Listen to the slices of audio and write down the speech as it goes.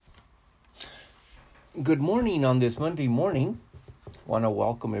Good morning on this Monday morning. Want to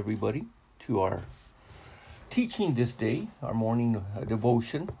welcome everybody to our teaching this day, our morning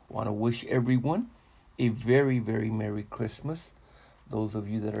devotion. Want to wish everyone a very, very Merry Christmas. Those of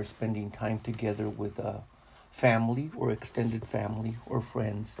you that are spending time together with family or extended family or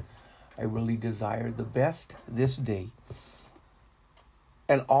friends, I really desire the best this day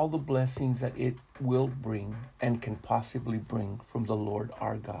and all the blessings that it will bring and can possibly bring from the Lord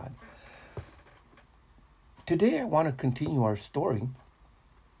our God. Today I want to continue our story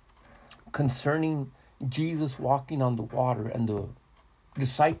concerning Jesus walking on the water and the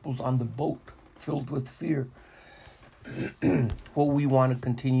disciples on the boat filled with fear. What we want to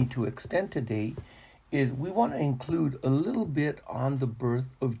continue to extend today is we want to include a little bit on the birth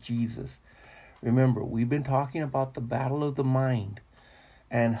of Jesus. Remember, we've been talking about the battle of the mind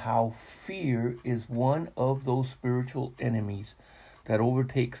and how fear is one of those spiritual enemies that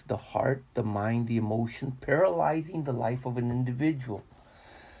overtakes the heart, the mind, the emotion, paralyzing the life of an individual.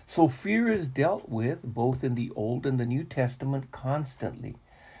 So fear is dealt with both in the Old and the New Testament constantly.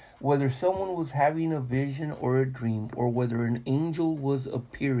 Whether someone was having a vision or a dream, or whether an angel was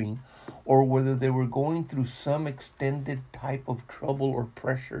appearing, or whether they were going through some extended type of trouble or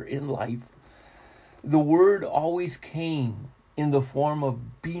pressure in life, the word always came in the form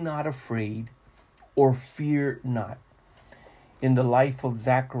of be not afraid or fear not. In the life of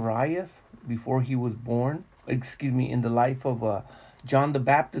Zacharias before he was born, in the life of John the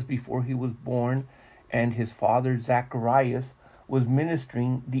Baptist before he was born, and his father Zacharias was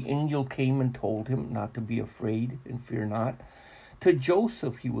ministering, the angel came and told him not to be afraid and fear not. To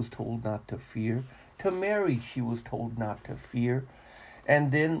Joseph he was told not to fear. To Mary she was told not to fear.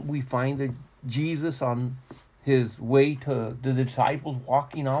 And then we find that Jesus on his way to the disciples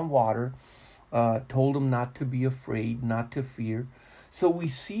walking on water, told him not to be afraid, not to fear. So we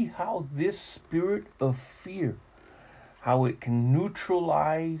see how this spirit of fear, how it can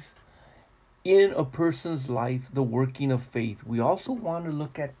neutralize in a person's life the working of faith. We also want to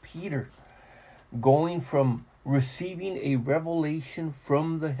look at Peter going from receiving a revelation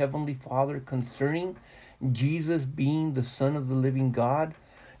from the Heavenly Father concerning Jesus being the Son of the living God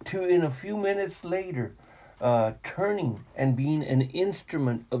to in a few minutes later turning and being an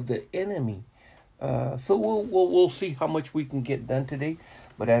instrument of the enemy. So we'll see how much we can get done today.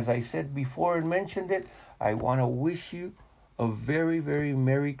 But as I said before and mentioned it, I want to wish you a very, very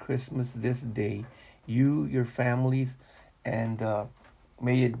Merry Christmas this day. You, your families, and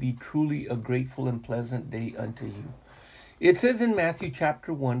may it be truly a grateful and pleasant day unto you. It says in Matthew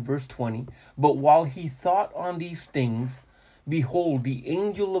chapter 1, verse 20, "But while he thought on these things, behold, the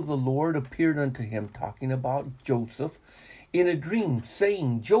angel of the Lord appeared unto him," talking about Joseph, "in a dream,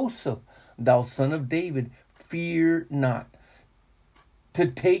 saying, Joseph, thou son of David, fear not to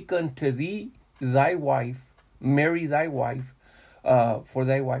take unto thee thy wife, Mary thy wife,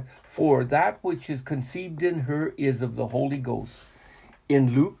 for that which is conceived in her is of the Holy Ghost."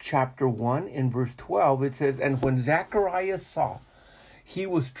 In Luke chapter 1, in verse 12, it says, "And when Zacharias saw, he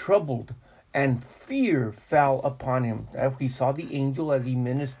was troubled, and fear fell upon him." He saw the angel as he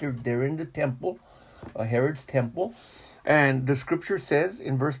ministered there in the temple, Herod's temple. And the scripture says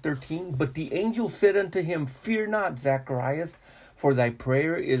in verse 13, "But the angel said unto him, Fear not, Zacharias, for thy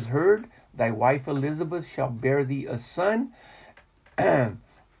prayer is heard. Thy wife Elizabeth shall bear thee a son, and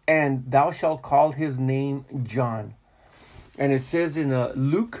thou shalt call his name John." And it says in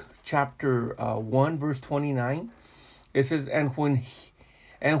Luke chapter 1, verse 29, it says, And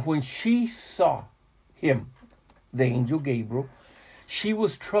when she saw him, the angel Gabriel, she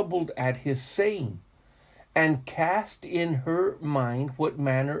was troubled at his saying, and cast in her mind what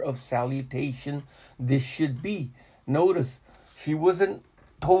manner of salutation this should be. Notice, she wasn't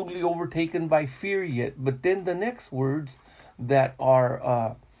totally overtaken by fear yet, but then the next words that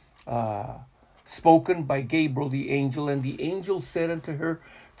are spoken by Gabriel the angel, "And the angel said unto her,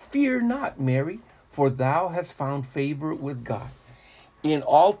 Fear not, Mary, for thou hast found favor with God." In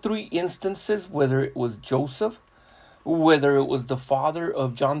all three instances, whether it was Joseph, whether it was the father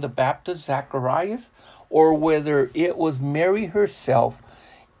of John the Baptist, Zacharias, or whether it was Mary herself,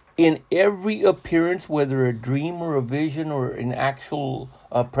 in every appearance, whether a dream or a vision or an actual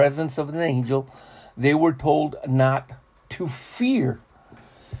presence of an angel, they were told not to fear.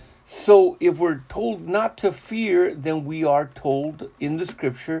 So if we're told not to fear, then we are told in the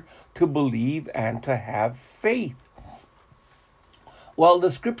scripture to believe and to have faith. Well,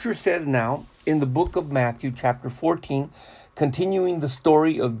 the scripture says now in the book of Matthew chapter 14, continuing the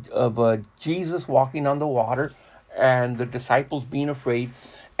story of Jesus walking on the water and the disciples being afraid.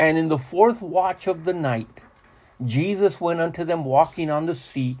 And in the fourth watch of the night, Jesus went unto them walking on the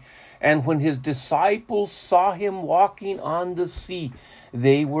sea, and when his disciples saw him walking on the sea,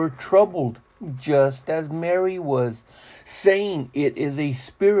 they were troubled, just as Mary was, saying, It is a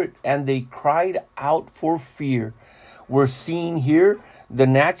spirit, and they cried out for fear. We're seeing here the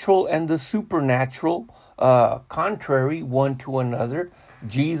natural and the supernatural, contrary one to another.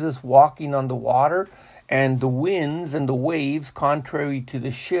 Jesus walking on the water, and the winds and the waves, contrary to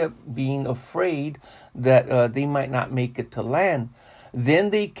the ship, being afraid that they might not make it to land. Then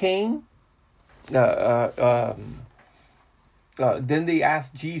they came, then they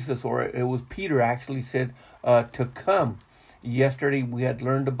asked Jesus, or it was Peter actually said, to come. Yesterday we had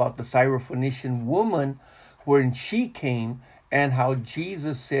learned about the Syrophoenician woman when she came, and how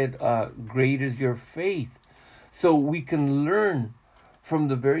Jesus said, great is your faith. So we can learn from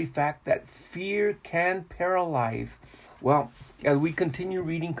the very fact that fear can paralyze. Well, as we continue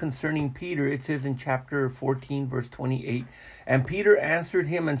reading concerning Peter, it says in chapter 14, verse 28, And Peter answered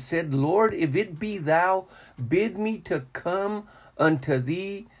him and said, Lord, if it be thou, bid me to come unto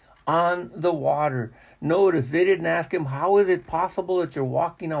thee on the water. Notice, they didn't ask him, how is it possible that you're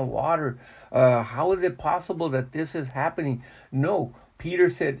walking on water? How is it possible that this is happening? No, Peter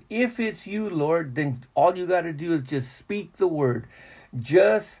said, if it's you, Lord, then all you got to do is just speak the word.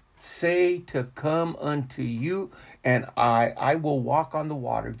 Just say to come unto you, and I will walk on the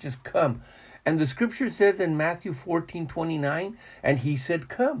water. Just come. And the scripture says in Matthew 14:29, and he said,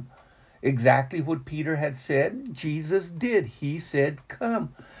 come. Exactly what Peter had said, Jesus did. He said,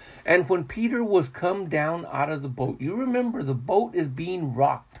 come. And when Peter was come down out of the boat, you remember the boat is being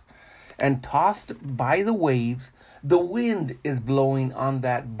rocked and tossed by the waves. The wind is blowing on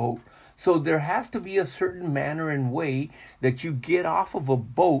that boat. So there has to be a certain manner and way that you get off of a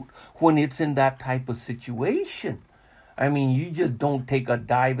boat when it's in that type of situation. I mean, you just don't take a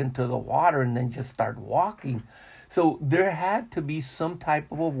dive into the water and then just start walking. So there had to be some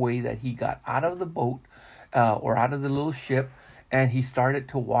type of a way that he got out of the boat or out of the little ship, and he started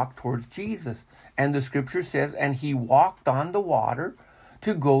to walk towards Jesus. And the scripture says, and he walked on the water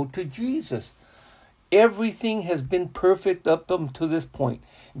to go to Jesus. Everything has been perfect up to this point.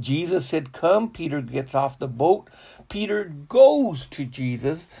 Jesus said, come. Peter gets off the boat. Peter goes to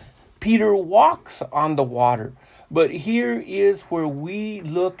Jesus. Peter walks on the water. But here is where we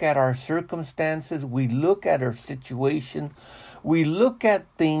look at our circumstances. We look at our situation. We look at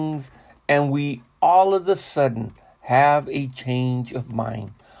things, and we all of a sudden have a change of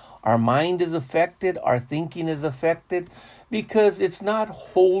mind. Our mind is affected. Our thinking is affected because it's not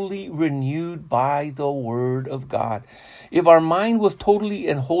wholly renewed by the Word of God. If our mind was totally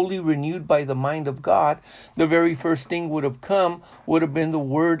and wholly renewed by the mind of God, the very first thing would have been the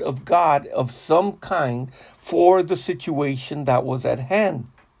Word of God of some kind for the situation that was at hand.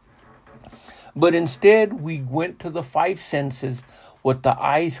 But instead, we went to the five senses, what the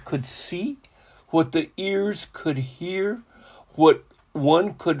eyes could see, what the ears could hear, what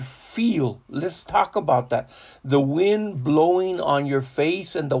one could feel. Let's talk about that. The wind blowing on your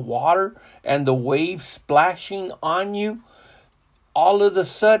face and the water and the waves splashing on you. All of a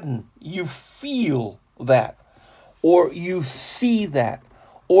sudden, you feel that, or you see that,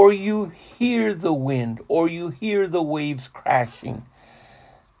 or you hear the wind, or you hear the waves crashing.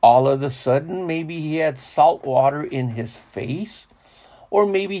 All of a sudden, maybe he had salt water in his face, or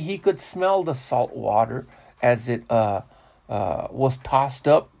maybe he could smell the salt water as it was tossed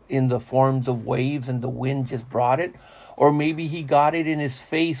up in the forms of waves and the wind just brought it. Or maybe he got it in his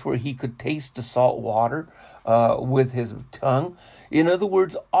face where he could taste the salt water with his tongue. In other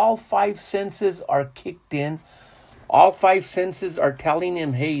words, all five senses are kicked in. All five senses are telling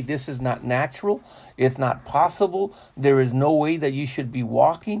him, hey, this is not natural. It's not possible. There is no way that you should be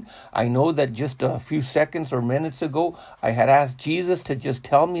walking. I know that just a few seconds or minutes ago, I had asked Jesus to just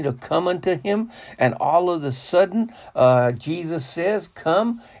tell me to come unto him. And all of a sudden, Jesus says,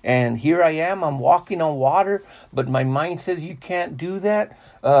 come. And here I am. I'm walking on water. But my mind says, you can't do that.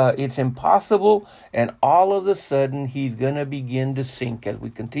 It's impossible. And all of a sudden, he's going to begin to sink. As we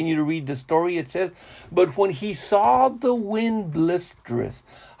continue to read the story, it says, but when he saw the wind blisterous.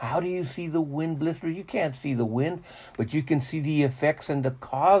 How do you see the wind blisterous? You can't see the wind, but you can see the effects and the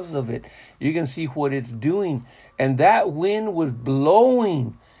cause of it. You can see what it's doing. And that wind was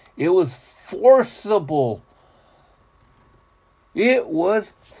blowing. It was forcible. It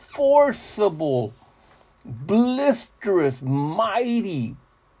was forcible, blisterous, mighty,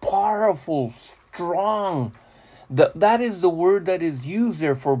 powerful, strong. That is the word that is used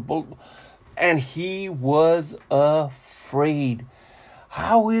there for. And he was afraid.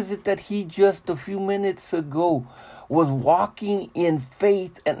 How is it that he just a few minutes ago was walking in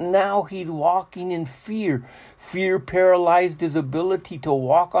faith and now he's walking in fear? Fear paralyzed his ability to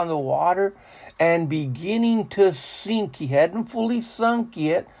walk on the water and beginning to sink. He hadn't fully sunk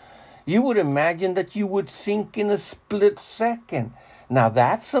yet. You would imagine that you would sink in a split second. Now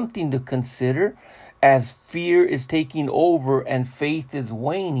that's something to consider as fear is taking over and faith is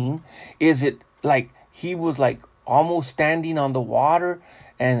waning. Is it like he was like almost standing on the water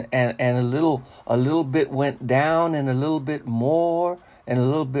and a little bit went down and a little bit more and a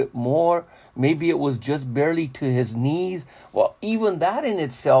little bit more? Maybe it was just barely to his knees. Well, even that in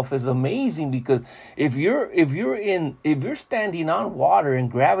itself is amazing, because if you're standing on water and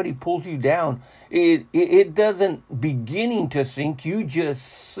gravity pulls you down, it doesn't beginning to sink, you just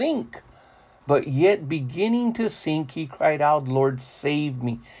sink. But yet beginning to sink, he cried out, "Lord, save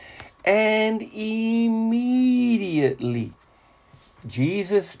me." And immediately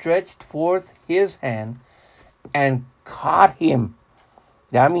Jesus stretched forth his hand and caught him.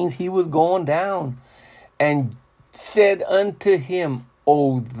 That means he was going down. And said unto him,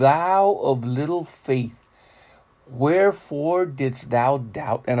 "O thou of little faith, wherefore didst thou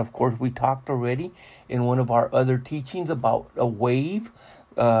doubt?" And of course, we talked already in one of our other teachings about a wave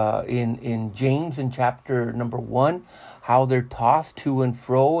in James in chapter number 1, how they're tossed to and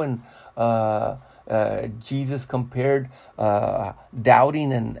fro, and Jesus compared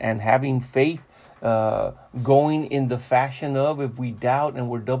doubting and having faith going in the fashion of, if we doubt and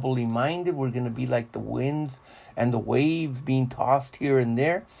we're doubly minded, we're going to be like the winds and the waves being tossed here and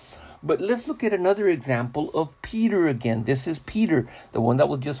there. But let's look at another example of Peter again. This is Peter, the one that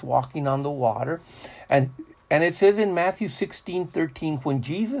was just walking on the water. And it says in Matthew 16:13, when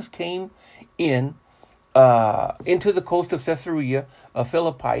Jesus came into the coast of Caesarea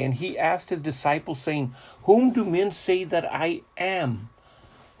Philippi, and he asked his disciples, saying, "Whom do men say that I am?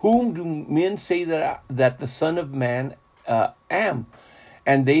 Whom do men say that the Son of Man am?"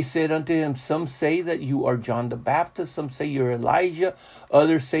 And they said unto him, "Some say that you are John the Baptist, some say you're Elijah,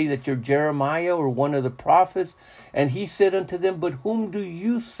 others say that you're Jeremiah or one of the prophets." And he said unto them, "But whom do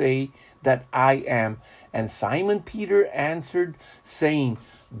you say that I am?" And Simon Peter answered, saying,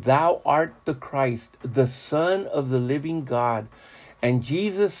 "Thou art the Christ, the Son of the living God." And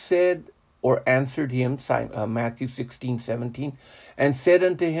Jesus said, or answered him, Matthew 16:17, and said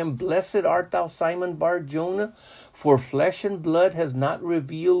unto him, "Blessed art thou, Simon Bar-Jonah, for flesh and blood has not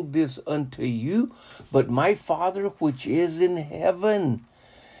revealed this unto you, but my Father which is in heaven.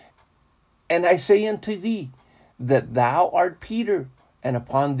 And I say unto thee, that thou art Peter, and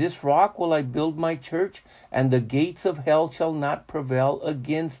upon this rock will I build my church, and the gates of hell shall not prevail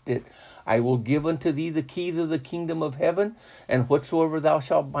against it. I will give unto thee the keys of the kingdom of heaven, and whatsoever thou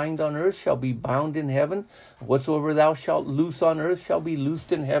shalt bind on earth shall be bound in heaven. Whatsoever thou shalt loose on earth shall be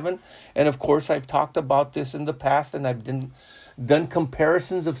loosed in heaven." And of course, I've talked about this in the past, and I've done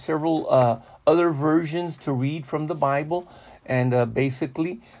comparisons of several other versions to read from the Bible. And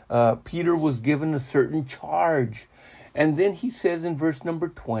basically, Peter was given a certain charge. And then he says in verse number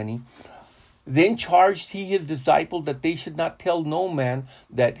 20, "Then charged he his disciples that they should not tell no man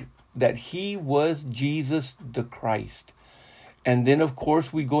that he was Jesus the Christ." And then, of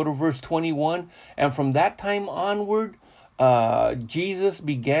course, we go to verse 21. "And from that time onward, Jesus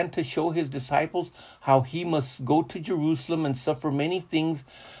began to show his disciples how he must go to Jerusalem and suffer many things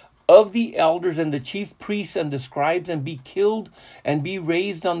of the elders and the chief priests and the scribes, and be killed and be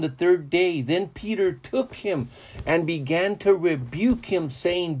raised on the third day. Then Peter took him and began to rebuke him,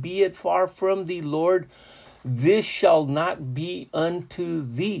 saying, Be it far from thee, Lord, this shall not be unto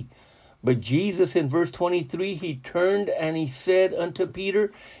thee. But Jesus, in verse 23, he turned and he said unto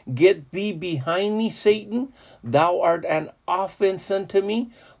Peter, Get thee behind me, Satan. Thou art an offense unto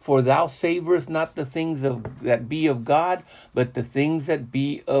me, for thou savorest not the things that be of God, but the things that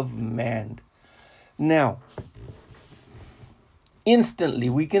be of man. Now, instantly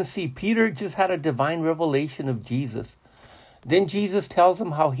we can see Peter just had a divine revelation of Jesus. Then Jesus tells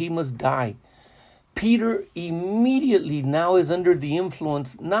him how he must die. Peter immediately now is under the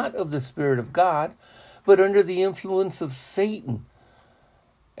influence, not of the Spirit of God, but under the influence of Satan.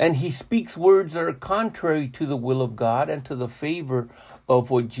 And he speaks words that are contrary to the will of God and to the favor of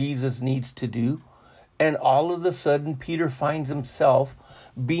what Jesus needs to do. And all of a sudden, Peter finds himself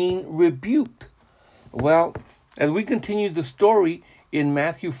being rebuked. Well, as we continue the story in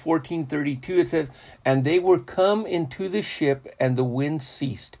Matthew 14:32, it says, And they were come into the ship, and the wind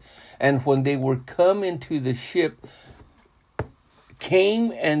ceased. And when they were come into the ship,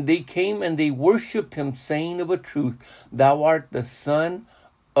 came and they worshipped him, saying of a truth, Thou art the Son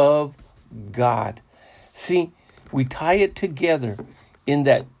of God. See, we tie it together. in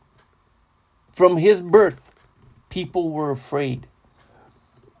that from his birth, people were afraid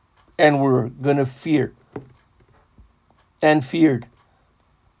and were going to fear and feared.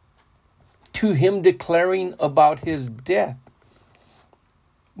 To him declaring about his death,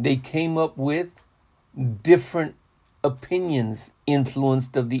 they came up with different opinions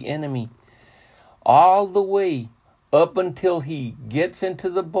influenced of the enemy. All the way up until he gets into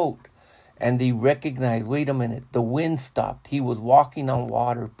the boat and they recognize, wait a minute, the wind stopped. He was walking on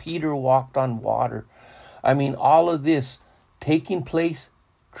water. Peter walked on water. I mean, all of this taking place,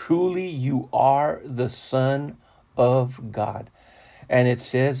 truly you are the Son of God. And it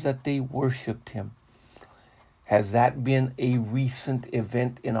says that they worshiped him. Has that been a recent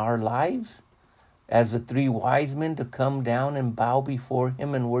event in our lives? As the three wise men to come down and bow before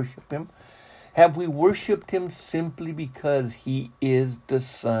him and worship him? Have we worshiped him simply because he is the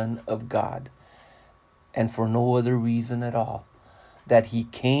Son of God? And for no other reason at all. That he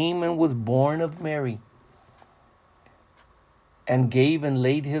came and was born of Mary. And gave and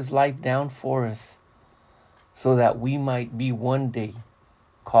laid his life down for us. So that we might be one day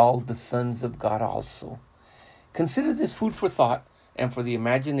called the sons of God also. Consider this food for thought and for the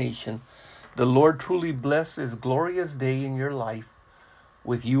imagination. The Lord truly bless this glorious day in your life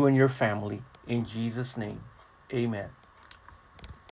with you and your family. In Jesus' name, amen.